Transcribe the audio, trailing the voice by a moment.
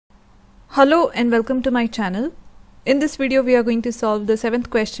Hello and welcome to my channel. In this video we are going to solve the 7th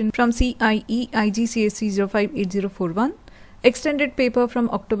question from CIE IGCSE 058041 extended paper from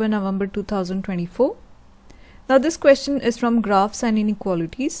October-November 2024. Now this question is from Graphs and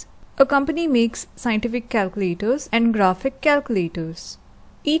Inequalities. A company makes scientific calculators and graphic calculators.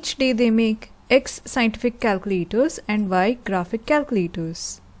 Each day they make X scientific calculators and Y graphic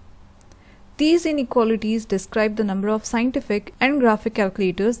calculators. These inequalities describe the number of scientific and graphic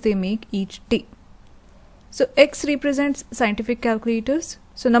calculators they make each day. So X represents scientific calculators.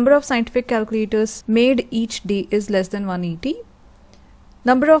 So number of scientific calculators made each day is less than 180.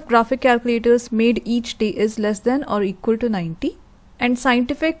 Number of graphic calculators made each day is less than or equal to 90. And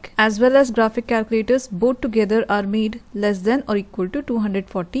scientific as well as graphic calculators both together are made less than or equal to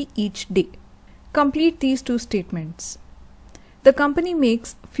 240 each day. Complete these two statements. The company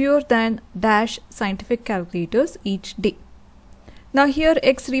makes fewer than dash scientific calculators each day. Now here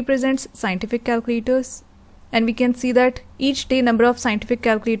X represents scientific calculators and we can see that each day number of scientific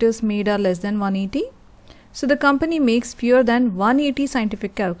calculators made are less than 180. So the company makes fewer than 180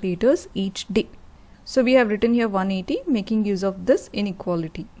 scientific calculators each day. So we have written here 180 making use of this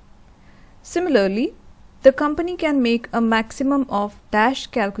inequality. Similarly, the company can make a maximum of dash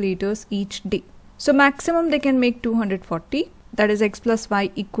calculators each day. So maximum they can make 240. That is X plus Y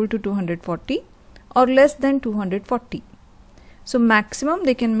equal to 240 or less than 240. So maximum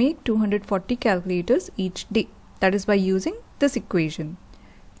they can make 240 calculators each day. That is by using this equation.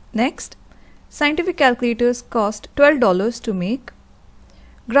 Next, scientific calculators cost $12 to make.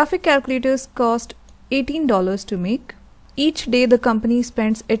 Graphic calculators cost $18 to make. Each day the company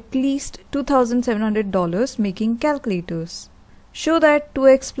spends at least $2,700 making calculators. Show that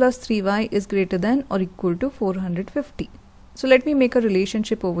 2x plus 3y is greater than or equal to 450. So let me make a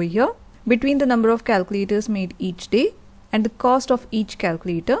relationship over here between the number of calculators made each day and the cost of each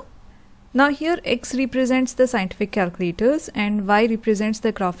calculator. Now here X represents the scientific calculators and Y represents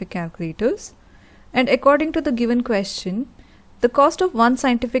the graphic calculators. And according to the given question, the cost of one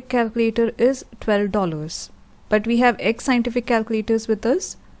scientific calculator is $12. But we have X scientific calculators with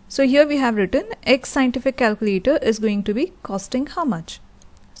us. So here we have written X scientific calculator is going to be costing how much?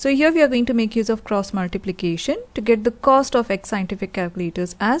 So here we are going to make use of cross multiplication to get the cost of X scientific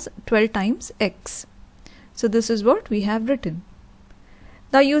calculators as 12 times X. So this is what we have written.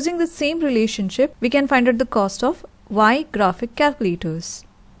 Now using the same relationship, we can find out the cost of Y graphic calculators.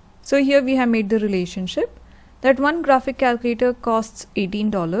 So here we have made the relationship that one graphic calculator costs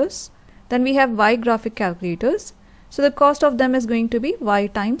 $18. Then we have Y graphic calculators. So the cost of them is going to be Y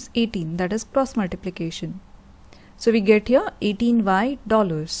times 18, that is cross multiplication. So we get here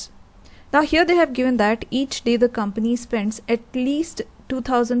 $18Y. Now here they have given that each day the company spends at least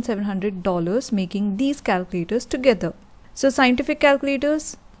 $2,700 making these calculators together. So scientific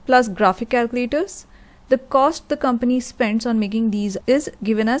calculators plus graphic calculators, the cost the company spends on making these is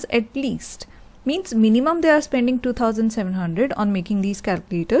given as at least. Means minimum they are spending $2,700 on making these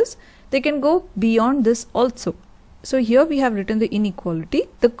calculators. They can go beyond this also. So here we have written the inequality.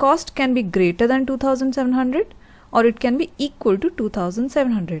 The cost can be greater than $2,700 or it can be equal to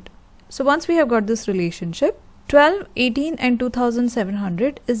 $2,700. So once we have got this relationship, 12, 18 and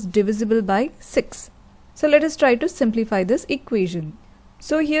 2,700 is divisible by 6. So let us try to simplify this equation.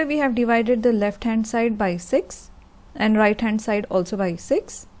 So here we have divided the left hand side by 6 and right hand side also by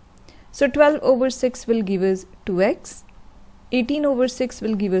 6. So 12 over 6 will give us 2x, 18 over 6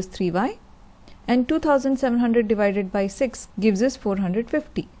 will give us 3y and 2,700 divided by 6 gives us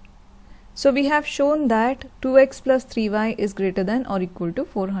 450. So we have shown that 2x plus 3y is greater than or equal to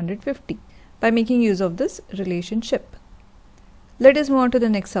 450 by making use of this relationship. Let us move on to the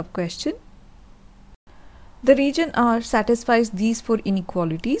next sub question. The region R satisfies these four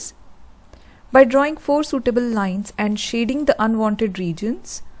inequalities. By drawing four suitable lines and shading the unwanted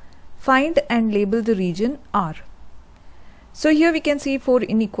regions, find and label the region R. So here we can see four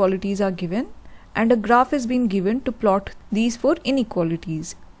inequalities are given and a graph is being given to plot these four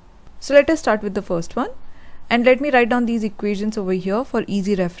inequalities. So let us start with the first one and let me write down these equations over here for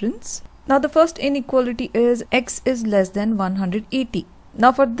easy reference. Now the first inequality is X is less than 180.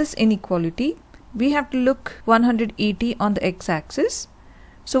 Now for this inequality, we have to look 180 on the X axis.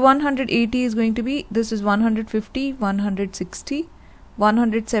 So 180 is going to be, this is 150, 160,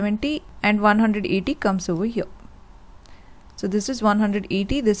 170 and 180 comes over here. So this is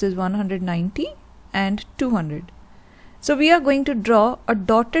 180, this is 190 and 200. So we are going to draw a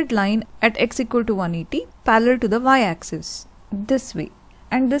dotted line at X equal to 180 parallel to the Y axis this way.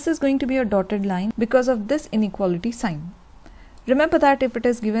 And this is going to be a dotted line because of this inequality sign. Remember that if it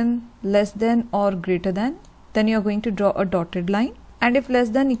is given less than or greater than, then you are going to draw a dotted line and if less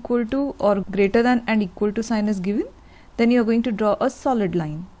than equal to or greater than and equal to sign is given, then you are going to draw a solid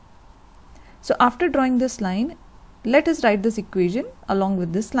line. So after drawing this line, let us write this equation along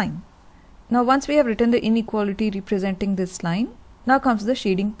with this line. Now once we have written the inequality representing this line, now comes the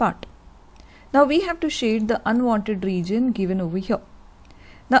shading part. Now we have to shade the unwanted region given over here.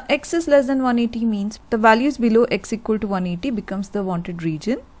 Now x is less than 180 means the values below x equal to 180 becomes the wanted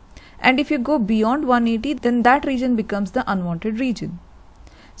region, and if you go beyond 180, then that region becomes the unwanted region.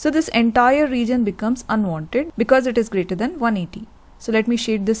 So this entire region becomes unwanted because it is greater than 180. So let me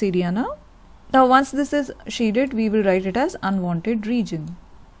shade this area now. Now once this is shaded, we will write it as unwanted region.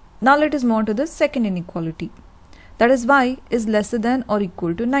 Now let us move on to the second inequality, that is y is lesser than or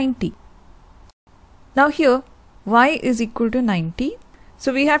equal to 90. Now here y is equal to 90.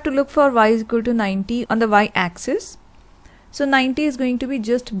 So we have to look for y is equal to 90 on the y-axis. So 90 is going to be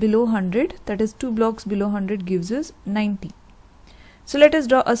just below 100, that is 2 blocks below 100 gives us 90. So let us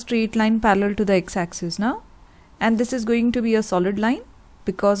draw a straight line parallel to the x-axis now, and this is going to be a solid line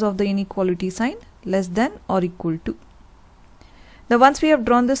because of the inequality sign less than or equal to. Now once we have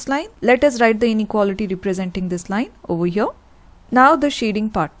drawn this line, let us write the inequality representing this line over here. Now the shading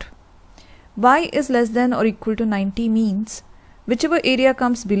part. Y is less than or equal to 90 means whichever area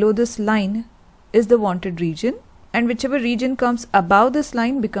comes below this line is the wanted region, and whichever region comes above this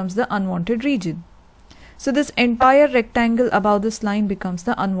line becomes the unwanted region. So this entire rectangle above this line becomes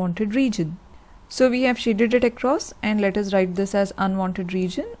the unwanted region. So we have shaded it across, and let us write this as unwanted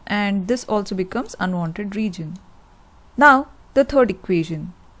region, and this also becomes unwanted region. Now the third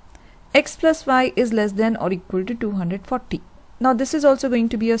equation. X plus y is less than or equal to 240. Now this is also going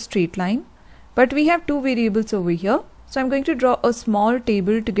to be a straight line, but we have two variables over here. So I'm going to draw a small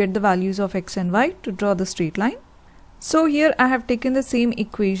table to get the values of x and y to draw the straight line. So here I have taken the same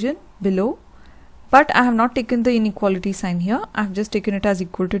equation below, but I have not taken the inequality sign here. I have just taken it as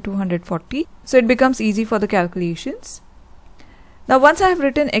equal to 240. So it becomes easy for the calculations. Now once I have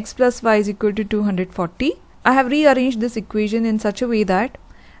written x plus y is equal to 240, I have rearranged this equation in such a way that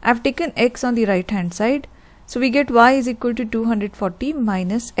I have taken x on the right hand side. So we get y is equal to 240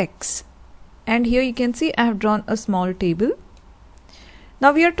 minus x. And here you can see I have drawn a small table.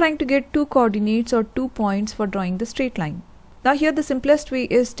 Now we are trying to get two coordinates or 2 points for drawing the straight line. Now here the simplest way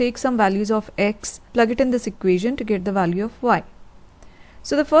is take some values of x, plug it in this equation to get the value of y.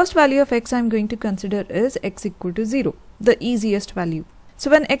 So the first value of x I am going to consider is x equal to 0, the easiest value.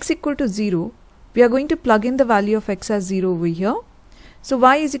 So when x equal to 0, we are going to plug in the value of x as 0 over here. So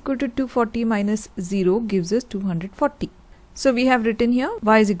y is equal to 240 minus 0 gives us 240. So we have written here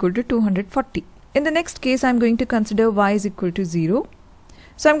y is equal to 240. In the next case, I am going to consider y is equal to 0.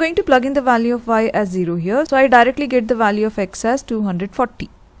 So I am going to plug in the value of y as 0 here. So I directly get the value of x as 240.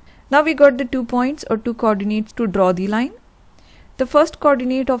 Now we got the 2 points or 2 coordinates to draw the line. The first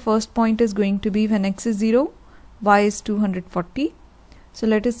coordinate or first point is going to be when x is 0, y is 240. So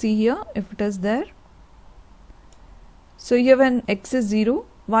let us see here if it is there. So here when x is 0,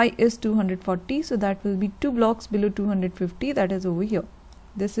 y is 240, so that will be 2 blocks below 250, that is over here.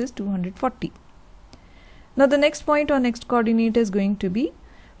 This is 240. Now the next point or next coordinate is going to be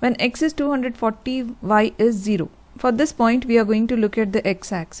when x is 240, y is 0. For this point we are going to look at the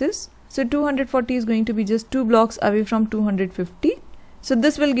x-axis. So 240 is going to be just 2 blocks away from 250. So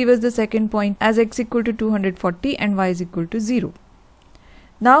this will give us the second point as x equal to 240 and y is equal to 0.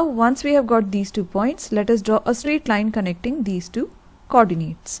 Now once we have got these 2 points, let us draw a straight line connecting these two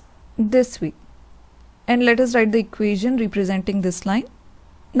coordinates this way, and let us write the equation representing this line.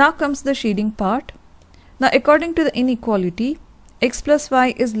 Now comes the shading part. Now according to the inequality, x plus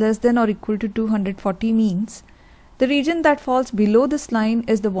y is less than or equal to 240 means the region that falls below this line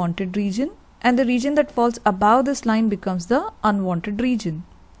is the wanted region, and the region that falls above this line becomes the unwanted region.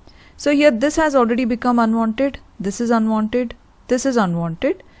 So here this has already become unwanted, this is unwanted, this is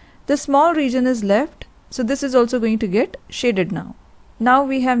unwanted. The small region is left, so this is also going to get shaded now. Now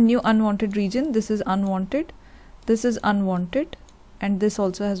we have new unwanted region, this is unwanted, this is unwanted, and this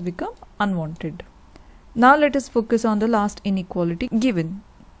also has become unwanted. Now let us focus on the last inequality given.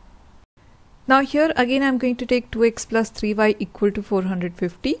 Now here again I am going to take 2x plus 3y equal to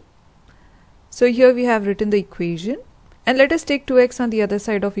 450. So here we have written the equation, and let us take 2x on the other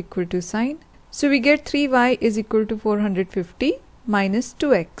side of equal to sign. So we get 3y is equal to 450 minus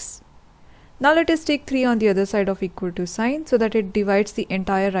 2x. Now let us take 3 on the other side of equal to sign so that it divides the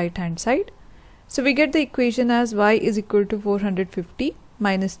entire right hand side. So we get the equation as y is equal to 450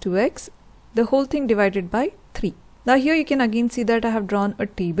 minus 2x, the whole thing divided by 3. Now here you can again see that I have drawn a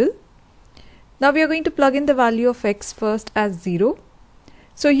table. Now we are going to plug in the value of x first as 0.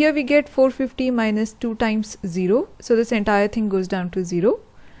 So here we get 450 minus 2 times 0. So this entire thing goes down to 0.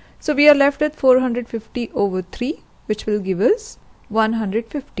 So we are left with 450 over 3, which will give us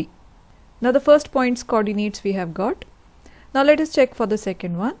 150. Now the first point's coordinates we have got. Now let us check for the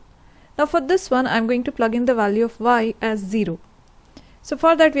second one. Now for this one, I'm going to plug in the value of y as 0. So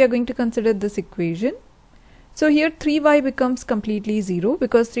for that we are going to consider this equation. So here 3y becomes completely 0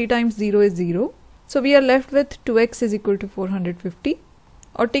 because 3 times 0 is 0. So we are left with 2x is equal to 450.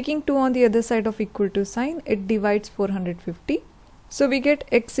 Or taking 2 on the other side of equal to sign, it divides 450. So we get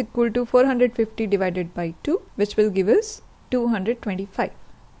x equal to 450 divided by 2, which will give us 225.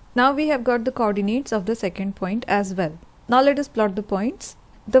 Now we have got the coordinates of the second point as well. Now let us plot the points.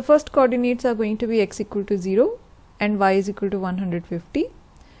 The first coordinates are going to be x equal to 0 and y is equal to 150.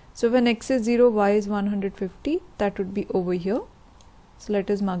 So when x is 0, y is 150, that would be over here. So let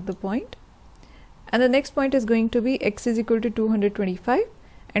us mark the point. And the next point is going to be x is equal to 225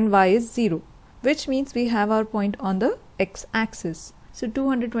 and y is 0, which means we have our point on the x-axis. So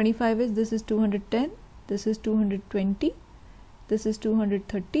 225 is, this is 210, this is 220, this is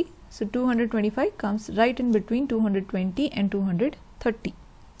 230. So 225 comes right in between 220 and 230.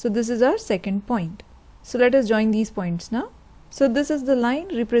 So this is our second point. So let us join these points now. So this is the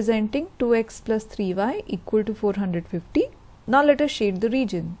line representing 2x plus 3y equal to 450. Now let us shade the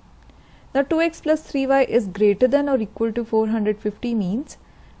region. Now 2x plus 3y is greater than or equal to 450 means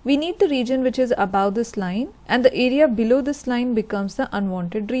we need the region which is above this line, and the area below this line becomes the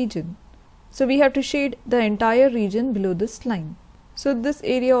unwanted region. So we have to shade the entire region below this line. So this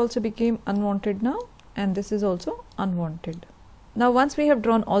area also became unwanted now, and this is also unwanted. Now once we have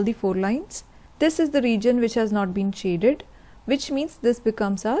drawn all the 4 lines, this is the region which has not been shaded, which means this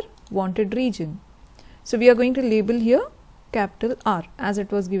becomes our wanted region. So we are going to label here capital R as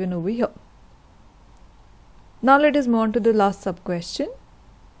it was given over here. Now let us move on to the last sub question.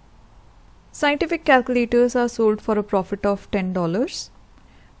 Scientific calculators are sold for a profit of $10.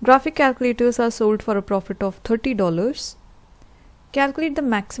 Graphic calculators are sold for a profit of $30. Calculate the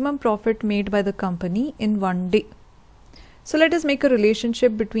maximum profit made by the company in one day. So let us make a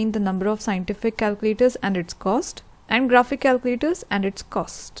relationship between the number of scientific calculators and its cost and graphic calculators and its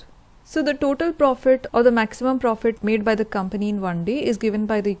cost. So the total profit or the maximum profit made by the company in one day is given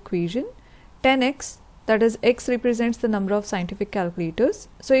by the equation 10x, that is x represents the number of scientific calculators.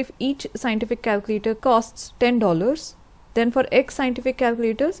 So if each scientific calculator costs $10, then for x scientific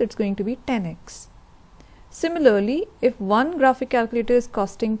calculators it's going to be 10x. Similarly, if one graphic calculator is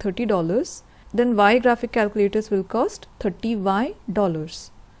costing $30, then y graphic calculators will cost $30y.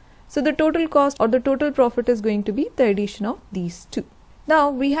 So the total cost or the total profit is going to be the addition of these two. Now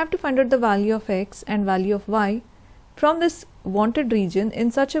we have to find out the value of x and value of y from this wanted region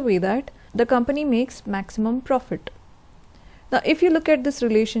in such a way that the company makes maximum profit. Now if you look at this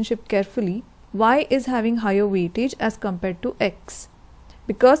relationship carefully, y is having higher weightage as compared to x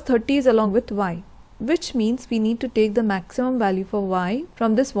because 30 is along with y, which means we need to take the maximum value for y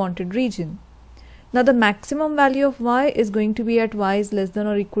from this wanted region. Now the maximum value of y is going to be at y is less than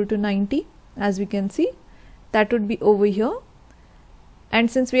or equal to 90, as we can see. That would be over here.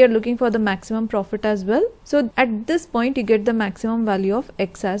 And since we are looking for the maximum profit as well, so at this point you get the maximum value of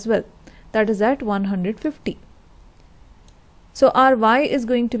x as well. That is at 150. So our y is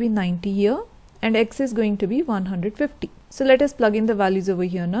going to be 90 here and x is going to be 150. So let us plug in the values over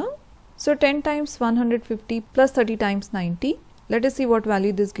here now. So 10 times 150 plus 30 times 90. Let us see what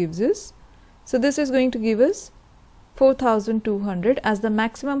value this gives us. So this is going to give us 4,200 as the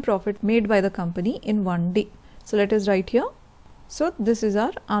maximum profit made by the company in one day. So let us write here. So this is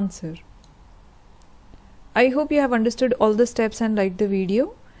our answer. I hope you have understood all the steps and liked the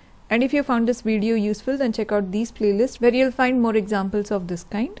video. And if you found this video useful, then check out these playlists where you'll find more examples of this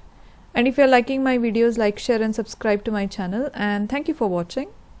kind. And if you're liking my videos, like, share and subscribe to my channel. And thank you for watching.